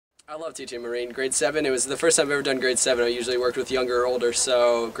I love teaching Marine. Grade 7, it was the first time I've ever done grade 7. I usually worked with younger or older,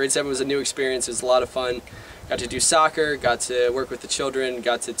 so grade 7 was a new experience. It was a lot of fun. Got to do soccer, got to work with the children,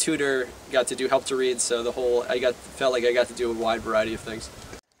 got to tutor, got to do help to read, so felt like I got to do a wide variety of things.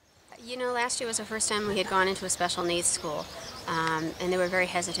 You know, last year was the first time we had gone into a special needs school, and they were very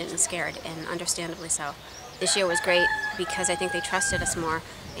hesitant and scared, and understandably so. This year was great because I think they trusted us more,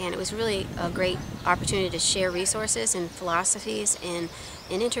 and it was really a great opportunity to share resources and philosophies and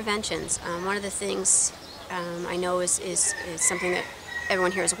interventions. One of the things I know is something that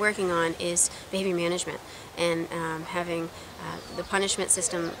everyone here is working on is behavior management, and having the punishment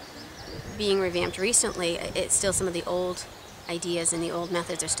system being revamped recently. It's still some of the old ideas and the old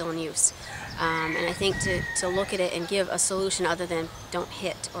methods are still in use. And I think to look at it and give a solution other than don't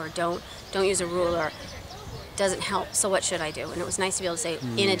hit or don't use a ruler doesn't help, so what should I do? And it was nice to be able to say,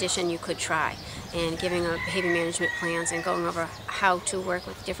 in addition, you could try, and giving behavior management plans and going over how to work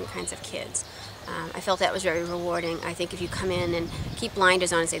with different kinds of kids. I felt that was very rewarding. I think if you come in and keep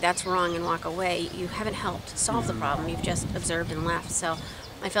blinders on and say that's wrong and walk away, you haven't helped solve the problem, you've just observed and left. So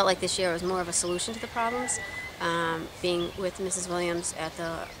I felt like this year was more of a solution to the problems. Being with Mrs. Williams at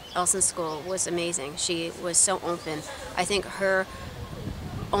the Elson School was amazing. She was so open. I think her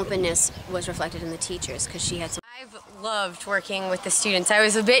openness was reflected in the teachers because she had some. I've loved working with the students. I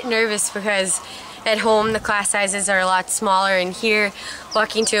was a bit nervous because at home the class sizes are a lot smaller, and here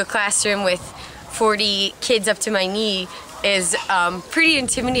walking to a classroom with 40 kids up to my knee is pretty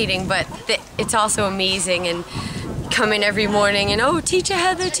intimidating, but it's also amazing. And come in every morning and, oh, Teacher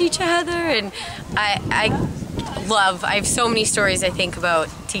Heather, and I have so many stories I think about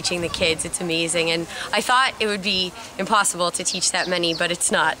teaching the kids. It's amazing, and I thought it would be impossible to teach that many, but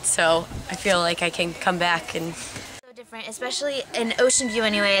it's not, so I feel like I can come back. And so different, especially in Ocean View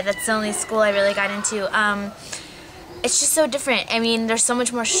anyway. That's the only school I really got into. It's just so different. I mean, there's so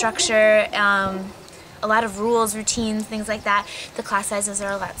much more structure, a lot of rules, routines, things like that. The class sizes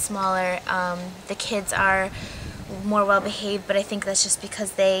are a lot smaller. The kids are more well behaved, but I think that's just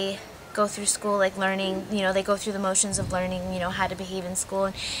because they go through school like learning, they go through the motions of learning, how to behave in school,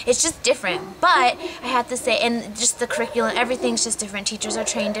 and it's just different. But I have to say, and just the curriculum, everything's just different. Teachers are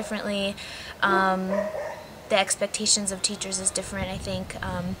trained differently. The expectations of teachers is different, I think.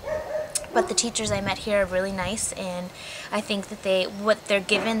 But the teachers I met here are really nice, and I think that what they're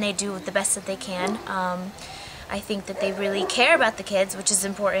given, they do the best that they can. I think that they really care about the kids, which is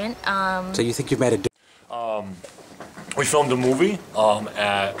important. So you think you've made a difference? We filmed a movie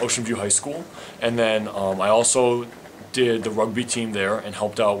at Ocean View High School, and then I also did the rugby team there and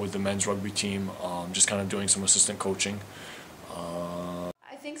helped out with the men's rugby team, just kind of doing some assistant coaching.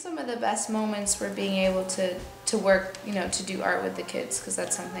 I think some of the best moments were being able to work, to do art with the kids, because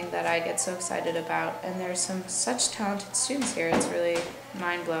that's something that I get so excited about, and there's such talented students here. It's really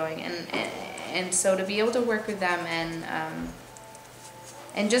mind-blowing, and so to be able to work with them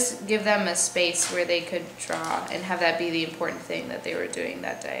and just give them a space where they could draw and have that be the important thing that they were doing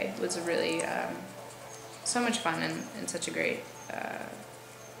that day was really so much fun and such a great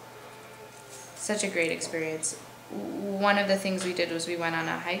experience. One of the things we did was we went on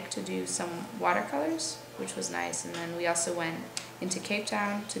a hike to do some watercolors, which was nice, and then we also went into Cape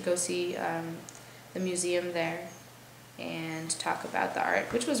Town to go see the museum there and talk about the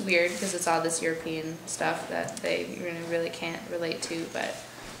art, which was weird because it's all this European stuff that they really can't relate to, but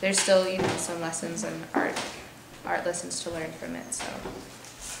there's still some lessons and art lessons to learn from it. So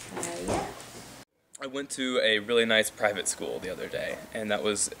yeah. I went to a really nice private school the other day, and that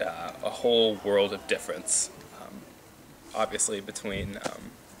was a whole world of difference, obviously between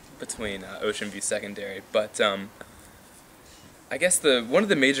Ocean View Secondary, but I guess one of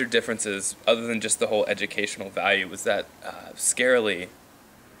the major differences, other than just the whole educational value, was that scarily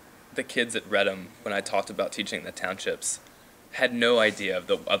the kids at Redham, when I talked about teaching in the townships, had no idea of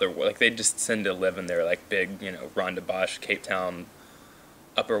the other world. Like, they just tend to live in their big, Rhonda Bosch, Cape Town,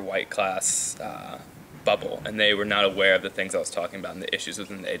 upper white class bubble, and they were not aware of the things I was talking about and the issues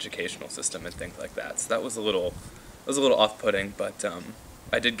within the educational system and things like that. So that was a little off-putting, but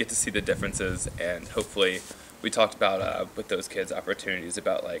I did get to see the differences, and hopefully we talked about with those kids opportunities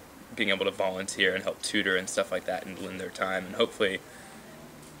about being able to volunteer and help tutor and stuff like that and lend their time, and hopefully,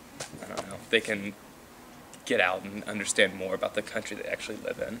 I don't know, they can get out and understand more about the country they actually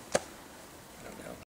live in.